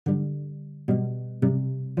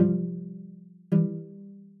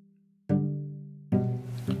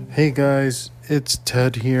Hey guys, it's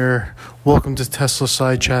Ted here. Welcome to Tesla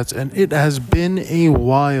Side Chats, and it has been a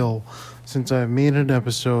while since I've made an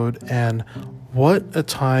episode, and what a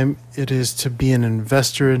time it is to be an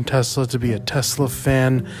investor in Tesla, to be a Tesla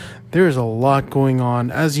fan. There's a lot going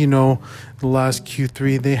on. As you know, the last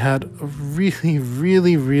Q3, they had a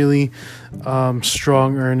really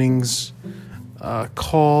strong earnings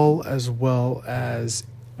call as well as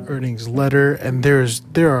earnings letter, and there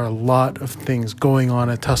are a lot of things going on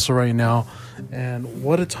at Tesla right now, and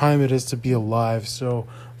what a time it is to be alive. So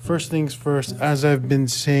first things first, as I've been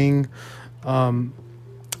saying,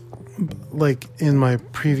 like in my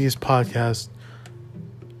previous podcast,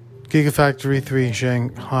 Gigafactory 3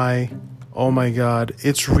 Shanghai, oh my god,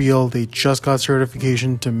 it's real. They just got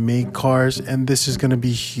certification to make cars, and this is going to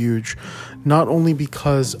be huge, not only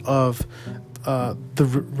because of the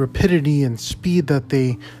rapidity and speed that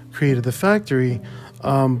they created the factory,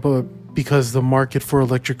 but because the market for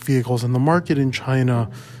electric vehicles and the market in China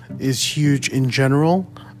is huge in general.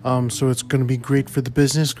 So it's going to be great for the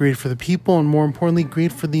business, great for the people, and more importantly,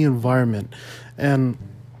 great for the environment. And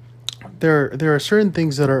there are certain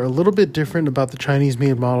things that are a little bit different about the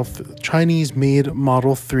Chinese-made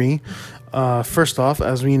Model 3. First off,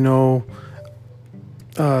 as we know,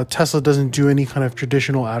 Tesla doesn't do any kind of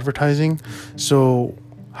traditional advertising, so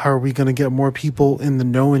how are we going to get more people in the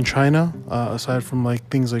know in China, aside from like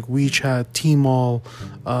things like WeChat, Tmall,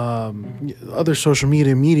 other social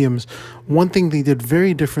media mediums? One thing they did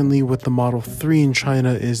very differently with the Model 3 in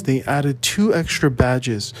China is they added 2 extra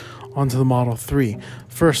badges onto the Model 3.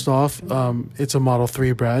 First off, it's a Model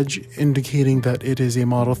 3 badge, indicating that it is a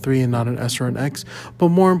Model 3 and not an S or an X. But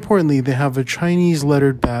more importantly, they have a Chinese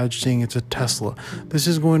lettered badge saying it's a Tesla. This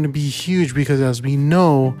is going to be huge because, as we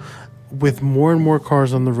know, with more and more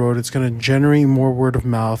cars on the road, it's going to generate more word of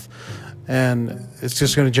mouth, and it's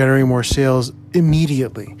just going to generate more sales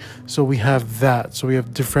immediately. So we have that. So we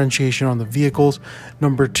have differentiation on the vehicles.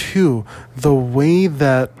 Number 2, the way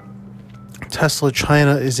that Tesla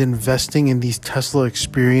China is investing in these Tesla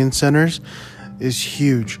experience centers is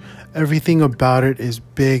huge. Everything about it is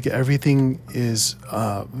big. Everything is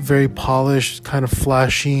very polished, kind of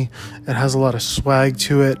flashy. It has a lot of swag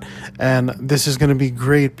to it. And this is going to be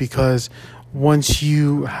great because once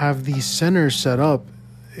you have these centers set up,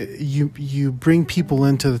 you bring people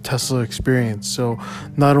into the Tesla experience. So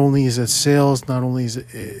not only is it sales, not only is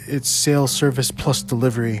it's sales, service plus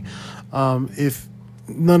delivery. If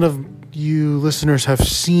none of you listeners have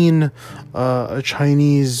seen a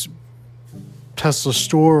Chinese Tesla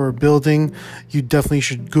store or building, you definitely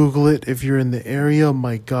should Google it. If you're in the area,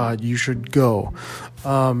 my god, you should go.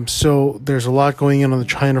 So there's a lot going on the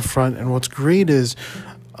China front, and what's great is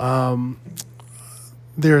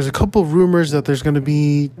there's a couple of rumors that there's going to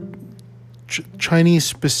be Chinese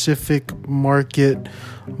specific market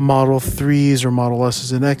Model 3s or Model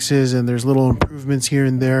S's and X's, and there's little improvements here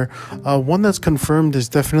and there. One that's confirmed is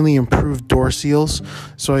definitely improved door seals.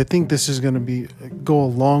 So I think this is going to go a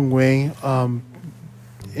long way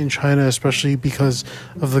in China, especially because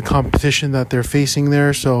of the competition that they're facing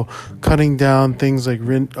there. So cutting down things like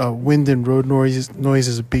wind and road noise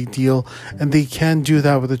is a big deal, and they can do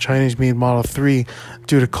that with the Chinese-made Model 3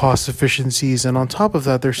 due to cost efficiencies. And on top of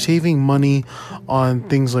that, they're saving money on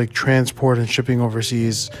things like transport and shipping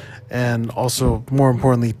overseas, and also, more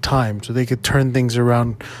importantly, time. So they could turn things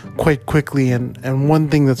around quite quickly. And one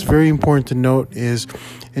thing that's very important to note is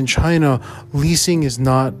in China, leasing is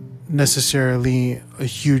not necessarily a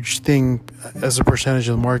huge thing as a percentage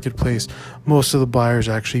of the marketplace. Most of the buyers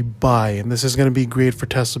actually buy, and this is going to be great for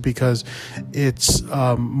Tesla because it's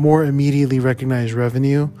more immediately recognized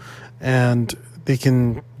revenue, and they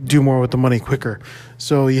can do more with the money quicker.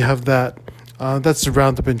 So you have that. That's the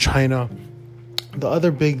roundup in China. The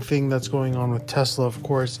other big thing that's going on with Tesla, of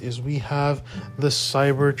course, is we have the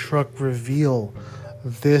Cybertruck reveal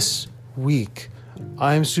this week.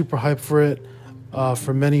 I'm super hyped for it.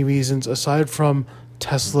 For many reasons, aside from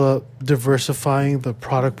Tesla diversifying the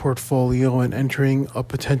product portfolio and entering a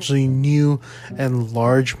potentially new and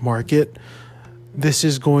large market. This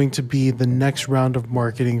is going to be the next round of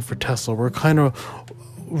marketing for Tesla. We're kind of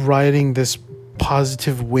riding this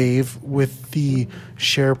positive wave with the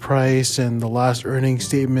share price and the last earnings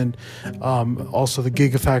statement. Also, the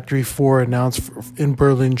Gigafactory 4 announced in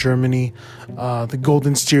Berlin, Germany. The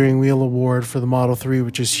Golden Steering Wheel Award for the Model 3,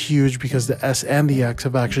 which is huge because the S and the X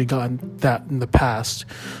have actually gotten that in the past.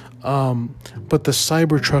 But the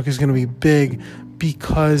Cybertruck is going to be big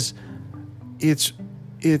because it's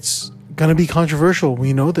going to be controversial.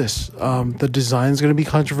 We know this. The design is going to be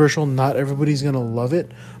controversial. Not everybody's going to love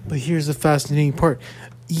it. But here's the fascinating part.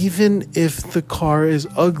 Even if the car is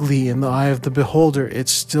ugly in the eye of the beholder, it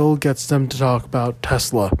still gets them to talk about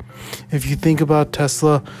Tesla. If you think about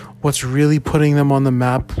Tesla, what's really putting them on the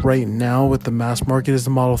map right now with the mass market is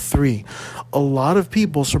the Model 3. A lot of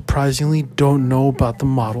people surprisingly don't know about the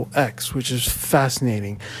Model X, which is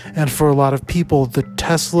fascinating. And for a lot of people, the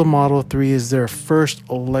Tesla Model 3 is their first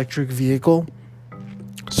electric vehicle.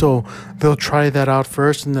 So they'll try that out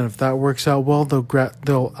first, and then if that works out well,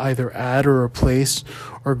 they'll either add or replace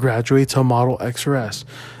or graduate to a Model X or S.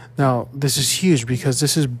 Now, this is huge because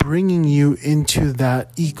this is bringing you into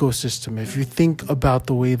that ecosystem. If you think about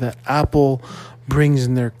the way that Apple brings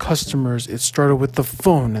in their customers, it started with the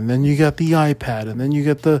phone, and then you got the iPad, and then you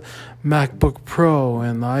get the MacBook Pro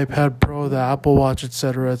and the iPad Pro, the Apple Watch,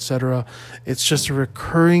 etc., etc. It's just a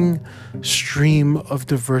recurring stream of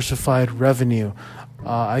diversified revenue.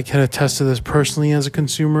 I can attest to this personally as a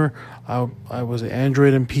consumer. I was an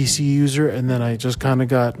Android and PC user, and then I just kind of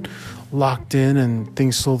got locked in and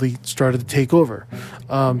things slowly started to take over.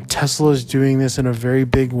 Tesla is doing this in a very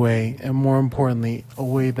big way, and more importantly, a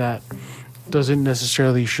way that doesn't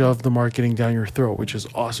necessarily shove the marketing down your throat, which is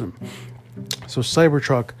awesome. So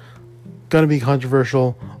Cybertruck, going to be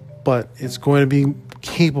controversial, but it's going to be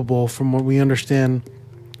capable from what we understand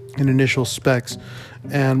in initial specs.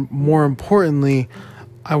 And more importantly,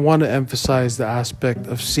 I want to emphasize the aspect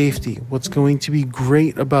of safety. What's going to be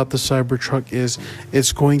great about the Cybertruck is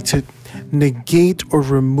it's going to negate or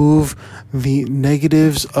remove the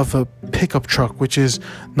negatives of a pickup truck, which is,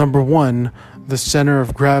 number one, the center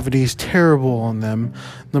of gravity is terrible on them.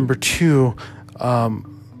 Number two,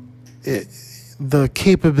 the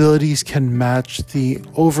capabilities can match the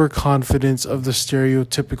overconfidence of the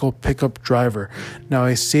stereotypical pickup driver. Now,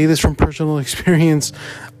 I say this from personal experience.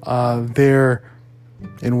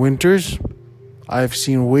 In winters, I've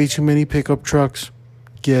seen way too many pickup trucks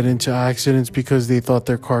get into accidents because they thought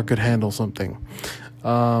their car could handle something.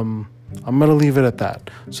 I'm going to leave it at that.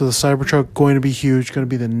 So the Cybertruck going to be huge, going to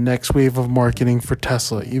be the next wave of marketing for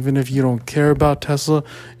Tesla. Even if you don't care about Tesla,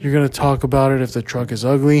 you're going to talk about it if the truck is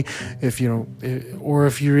ugly, or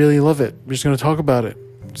if you really love it, you're just going to talk about it.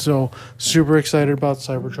 So super excited about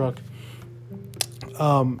Cybertruck.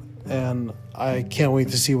 And I can't wait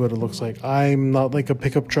to see what it looks like. I'm not like a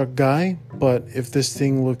pickup truck guy, but if this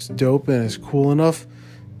thing looks dope and is cool enough,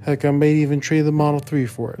 heck, I might even trade the Model 3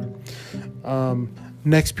 for it.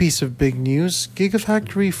 Next piece of big news,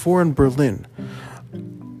 Gigafactory 4 in Berlin.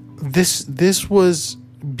 This was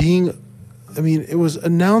it was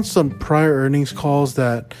announced on prior earnings calls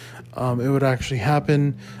that it would actually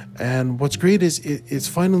happen. And what's great is it's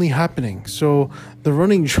finally happening. So the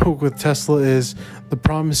running joke with Tesla is the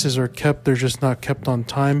promises are kept, they're just not kept on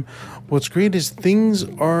time. What's great is things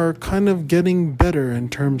are kind of getting better in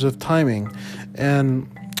terms of timing. And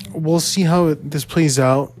we'll see how this plays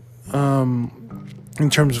out in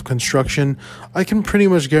terms of construction. I can pretty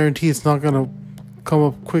much guarantee it's not going to come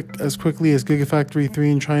up quickly as Gigafactory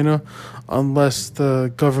 3 in China, unless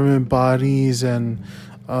the government bodies and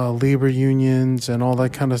labor unions and all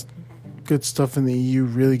that kind of good stuff in the EU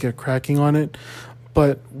really get cracking on it.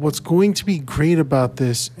 But what's going to be great about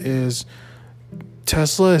this is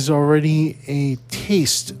Tesla is already a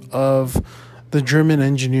taste of the German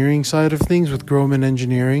engineering side of things with Grohmann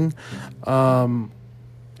Engineering. And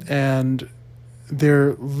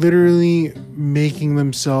they're literally making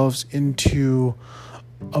themselves into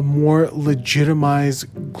a more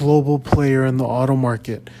legitimized global player in the auto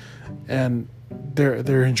market. And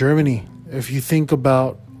they're in Germany. If you think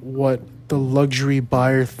about what the luxury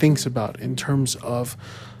buyer thinks about in terms of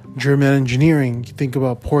German engineering, you think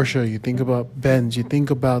about Porsche, you think about Benz, you think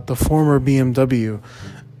about the former BMW,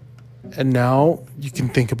 and now you can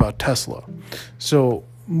think about Tesla. So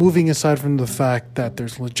moving aside from the fact that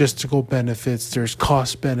there's logistical benefits, there's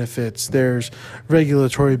cost benefits, there's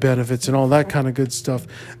regulatory benefits, and all that kind of good stuff,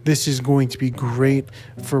 this is going to be great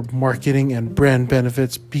for marketing and brand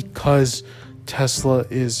benefits because Tesla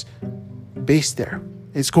is based there.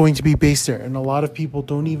 It's going to be based there, and a lot of people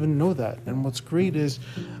don't even know that. And what's great is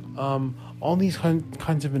all these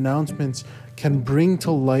kinds of announcements can bring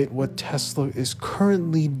to light what Tesla is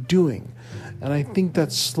currently doing. And I think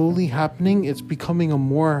that's slowly happening. It's becoming a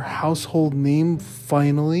more household name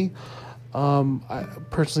finally.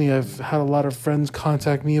 I've had a lot of friends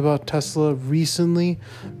contact me about Tesla recently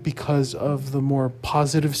because of the more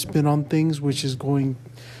positive spin on things, which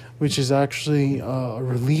is actually a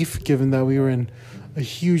relief given that we were in a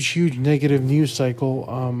huge negative news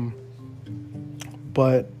cycle.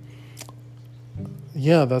 But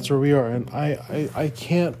yeah, that's where we are, and I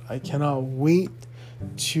cannot wait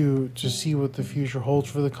to see what the future holds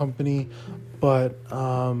for the company, but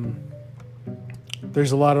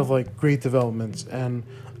there's a lot of like great developments. And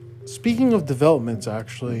speaking of developments,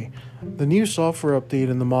 actually, the new software update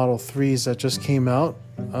in the Model 3s that just came out,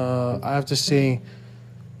 I have to say,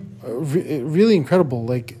 really incredible.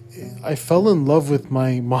 Like, I fell in love with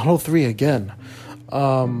my Model 3 again.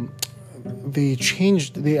 They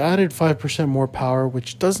added 5% more power,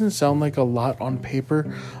 which doesn't sound like a lot on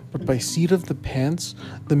paper, but by seat of the pants,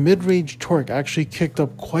 the mid-range torque actually kicked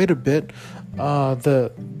up quite a bit.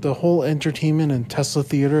 The whole entertainment and Tesla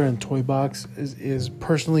Theater and Toy Box is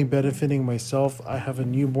personally benefiting myself. I have a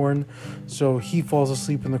newborn, so he falls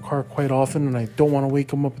asleep in the car quite often, and I don't want to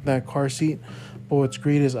wake him up in that car seat. But what's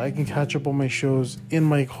great is I can catch up on my shows in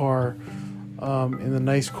my car, in the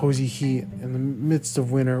nice cozy heat in the midst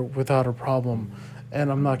of winter without a problem,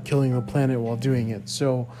 and I'm not killing the planet while doing it.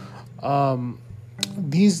 So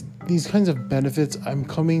these kinds of benefits I'm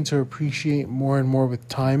coming to appreciate more and more with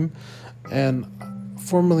time, and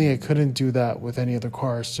formerly I couldn't do that with any other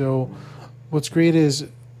car. So what's great is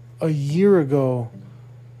a year ago,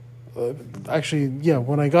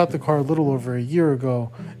 when I got the car a little over a year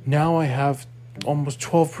ago, now I have almost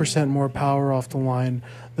 12% more power off the line.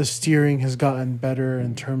 The steering has gotten better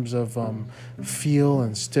in terms of feel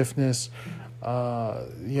and stiffness.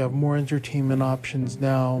 You have more entertainment options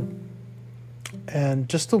now, and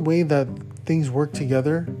just the way that things work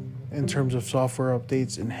together in terms of software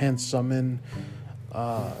updates, enhanced summon,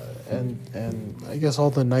 and I guess all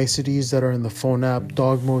the niceties that are in the phone app.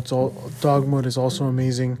 Dog mode is also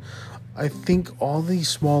amazing. I think all these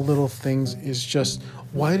small little things is just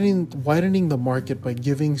widening the market by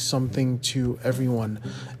giving something to everyone.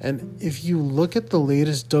 And if you look at the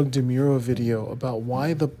latest Doug DeMuro video about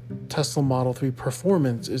why the Tesla Model 3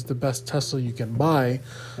 Performance is the best Tesla you can buy,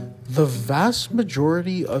 the vast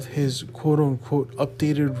majority of his quote-unquote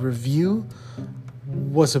updated review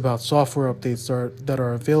was about software updates that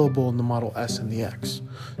are available in the Model S and the X.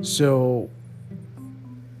 So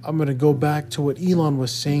I'm going to go back to what Elon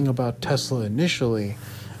was saying about Tesla initially,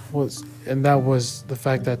 and that was the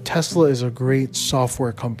fact that Tesla is a great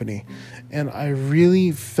software company. And I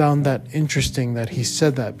really found that interesting that he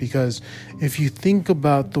said that, because if you think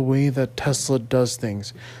about the way that Tesla does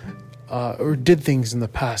things, or did things in the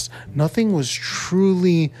past, nothing was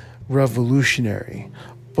truly revolutionary,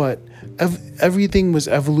 but everything was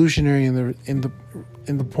evolutionary in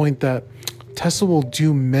the point that Tesla will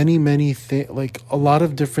do many things, like a lot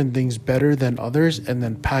of different things better than others, and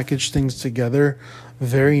then package things together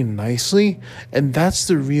very nicely. And that's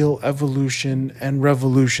the real evolution and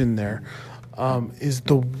revolution there, is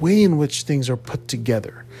the way in which things are put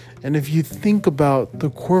together. And if you think about the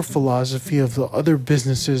core philosophy of the other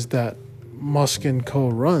businesses that Musk and Co.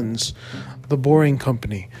 runs, the Boring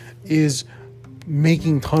Company, is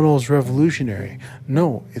making tunnels revolutionary.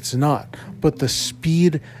 No, it's not. But the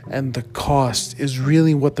speed and the cost is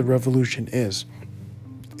really what the revolution is.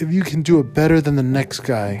 If you can do it better than the next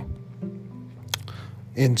guy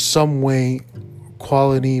in some way,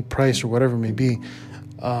 quality, price, or whatever it may be,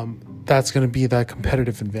 that's going to be that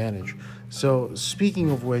competitive advantage. So speaking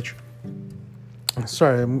of which,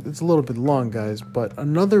 sorry, it's a little bit long, guys, but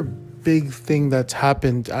another big thing that's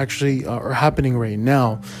happened actually, or happening right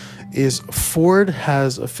now, is Ford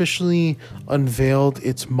has officially unveiled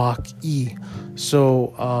its Mach-E.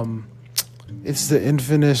 So it's the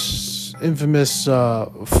infamous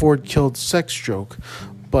Ford killed sex joke,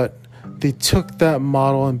 but they took that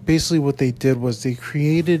model, and basically what they did was they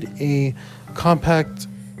created a compact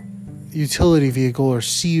utility vehicle, or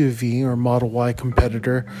CUV, or Model Y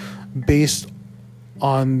competitor, based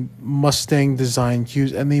on Mustang design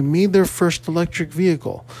cues, and they made their first electric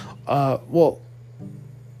vehicle.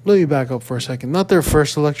 Let me back up for a second. Not their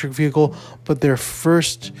first electric vehicle, but their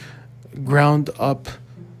first ground-up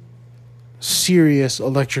serious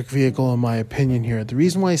electric vehicle, in my opinion here. The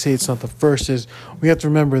reason why I say it's not the first is we have to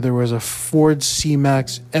remember there was a Ford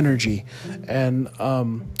C-Max Energy, and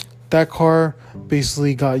that car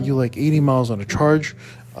basically got you like 80 miles on a charge,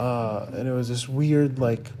 and it was this weird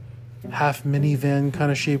like half minivan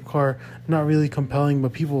kind of shaped car. Not really compelling,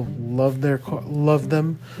 but people love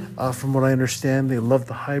them. From what I understand, they love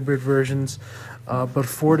the hybrid versions. But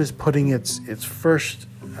Ford is putting its first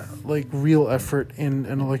like real effort in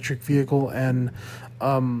an electric vehicle, and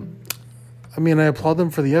I applaud them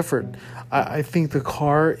for the effort. I think the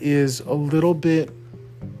car is a little bit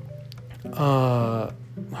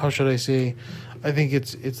how should I say, I think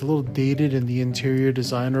it's a little dated in the interior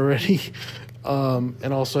design already.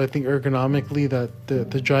 And also I think ergonomically that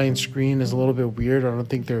the giant screen is a little bit weird. I don't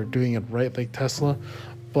think they're doing it right like Tesla.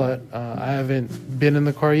 But I haven't been in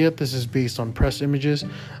the car yet. This is based on press images.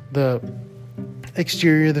 The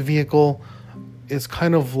exterior of the vehicle is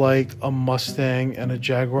kind of like a Mustang and a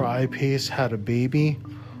Jaguar I-Pace had a baby.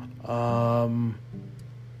 And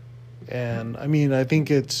I mean, I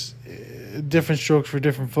think it's different strokes for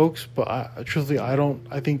different folks, but truthfully,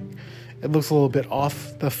 I think it looks a little bit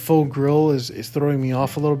off. The faux grille is throwing me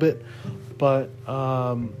off a little bit, but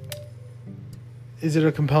is it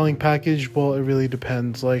a compelling package? Well, it really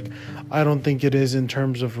depends. Like, I don't think it is in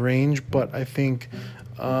terms of range, but I think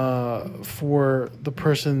for the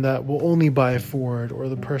person that will only buy a Ford, or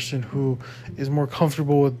the person who is more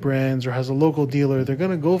comfortable with brands or has a local dealer, they're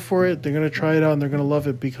going to go for it. They're going to try it out and they're going to love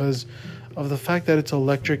it because of the fact that it's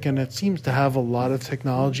electric and it seems to have a lot of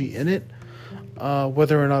technology in it.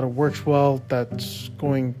 Whether or not it works well, that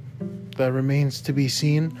remains to be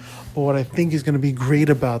seen. But what I think is going to be great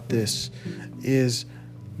about this is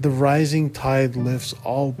the rising tide lifts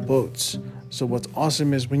all boats. So what's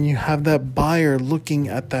awesome is when you have that buyer looking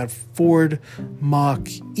at that Ford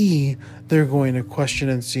Mach-E, they're going to question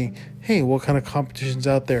and see, hey, what kind of competition's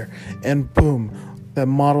out there? And boom, that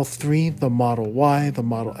Model 3, the Model Y, the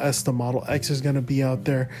Model S, the Model X is going to be out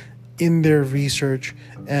there in their research,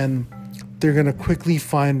 and they're going to quickly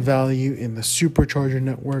find value in the supercharger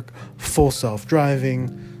network, full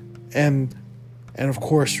self-driving, and of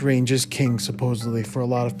course, range is king, supposedly, for a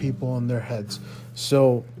lot of people in their heads.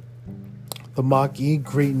 So the Mach-E,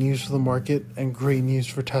 great news for the market, and great news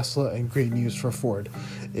for Tesla, and great news for Ford.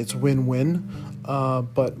 It's win-win,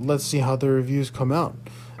 but let's see how the reviews come out.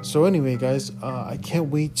 So anyway, guys, I can't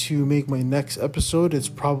wait to make my next episode. It's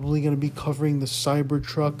probably going to be covering the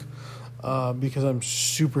Cybertruck, because I'm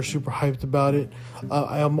super, super hyped about it.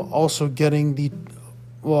 I am also getting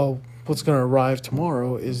what's going to arrive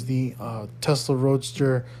tomorrow is the Tesla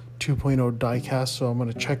Roadster 2.0 diecast, so I'm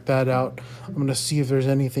going to check that out. I'm going to see if there's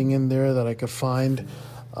anything in there that I could find.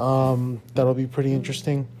 That'll be pretty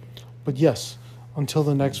interesting. But yes, until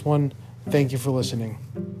the next one, thank you for listening.